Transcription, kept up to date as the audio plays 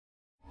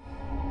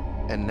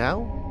And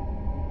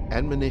now,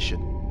 admonition,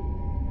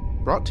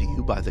 brought to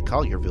you by the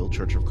Collierville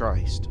Church of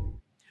Christ.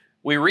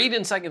 We read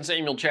in 2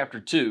 Samuel chapter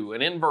 2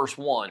 and in verse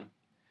 1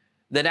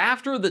 that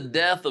after the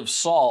death of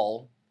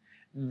Saul,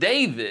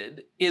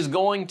 David is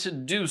going to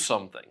do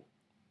something.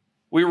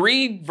 We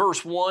read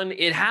verse 1,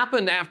 it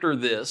happened after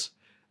this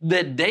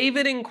that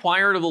David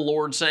inquired of the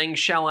Lord, saying,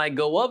 "Shall I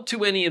go up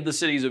to any of the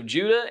cities of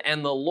Judah?"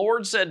 And the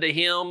Lord said to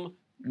him,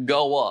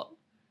 "Go up."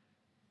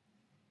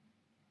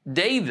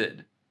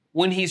 David,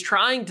 when he's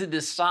trying to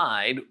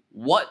decide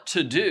what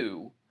to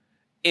do,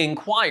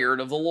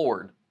 inquired of the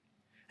Lord.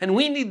 And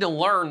we need to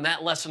learn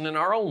that lesson in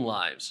our own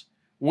lives.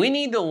 We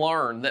need to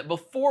learn that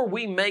before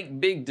we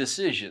make big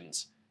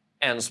decisions,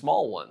 and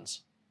small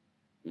ones,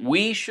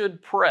 we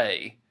should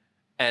pray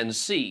and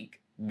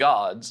seek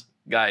God's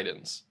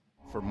guidance.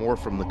 For more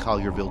from the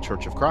Collierville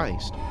Church of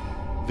Christ,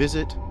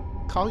 visit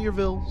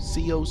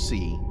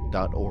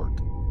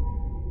colliervillecoc.org.